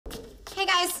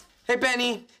guys. Hey,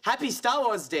 Penny. Happy Star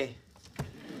Wars Day.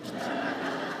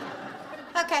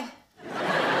 Okay.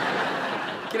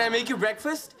 Can I make you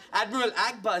breakfast? Admiral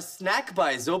Akbar's snack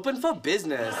bar is open for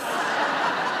business.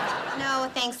 No,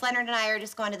 thanks. Leonard and I are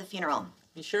just going to the funeral.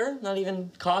 You sure? Not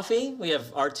even coffee? We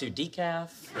have R2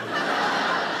 decaf.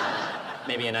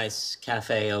 Maybe a nice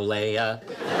cafe au lait.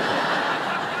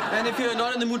 And if you're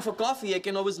not in the mood for coffee, I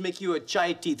can always make you a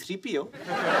chai tea 3PO.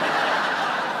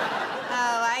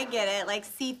 Oh, I get it. Like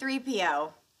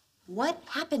C-3PO. What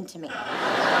happened to me?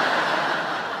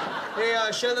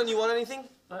 Hey, Sheldon, you want anything?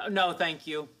 No, thank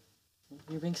you.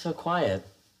 You're being so quiet.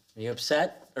 Are you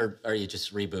upset, or are you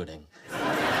just rebooting?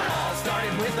 All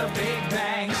started with a big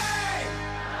bang. Hey!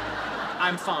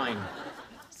 I'm fine.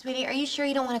 Sweetie, are you sure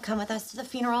you don't want to come with us to the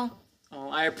funeral? Oh,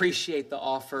 I appreciate the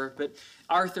offer, but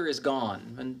Arthur is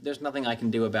gone, and there's nothing I can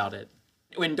do about it.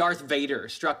 When Darth Vader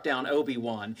struck down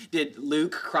Obi-Wan, did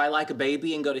Luke cry like a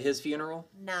baby and go to his funeral?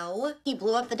 No, he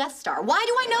blew up the Death Star. Why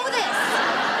do I know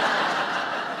this?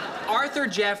 Arthur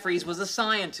Jeffries was a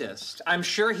scientist. I'm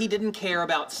sure he didn't care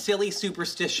about silly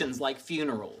superstitions like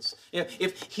funerals.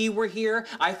 If he were here,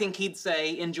 I think he'd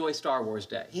say, enjoy Star Wars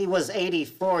Day. He was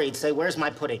 84. He'd say, where's my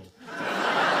pudding?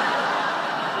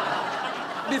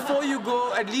 Before you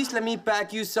go, at least let me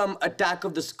pack you some Attack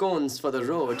of the Scones for the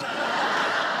road.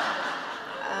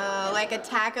 Like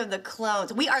Attack of the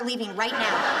Clones. We are leaving right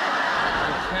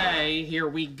now. Okay, here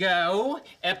we go.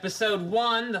 Episode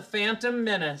 1, The Phantom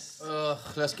Menace. Ugh,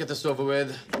 let's get this over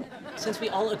with. Since we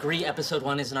all agree episode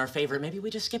 1 isn't our favorite, maybe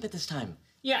we just skip it this time.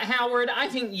 Yeah, Howard, I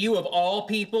think you, of all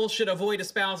people, should avoid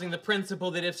espousing the principle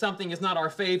that if something is not our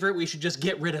favorite, we should just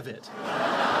get rid of it.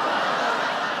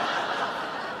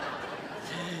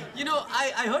 You know,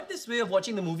 I heard this way of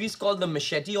watching the movies called the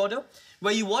machete order,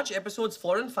 where you watch episodes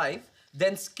 4 and 5,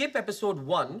 then skip episode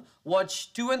 1,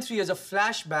 watch 2 and 3 as a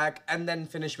flashback, and then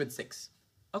finish with 6.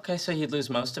 Okay, so you'd lose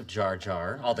most of Jar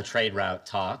Jar, all the trade route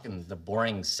talk, and the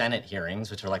boring Senate hearings,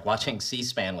 which are like watching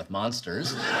C-SPAN with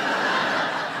monsters.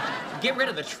 Get rid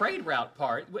of the trade route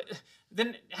part.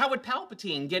 Then how would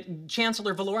Palpatine get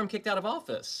Chancellor Valorum kicked out of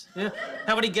office? Yeah.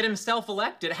 How would he get himself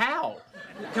elected? How?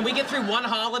 Can we get through one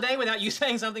holiday without you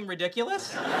saying something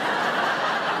ridiculous?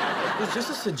 It was just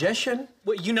a suggestion.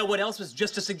 Well, you know what else was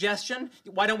just a suggestion?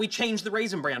 Why don't we change the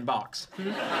Raisin Bran box?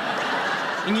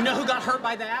 And you know who got hurt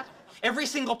by that? Every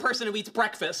single person who eats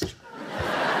breakfast.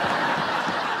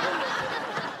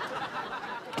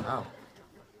 Wow.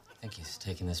 I think he's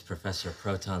taking this Professor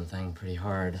Proton thing pretty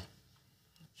hard.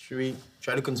 Should we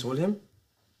try to console him?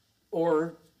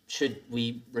 Or should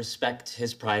we respect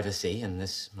his privacy in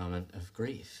this moment of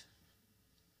grief?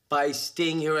 By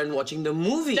staying here and watching the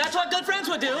movie. That's what good friends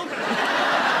would do. Mystery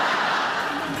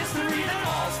that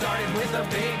all started with a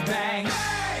big bang.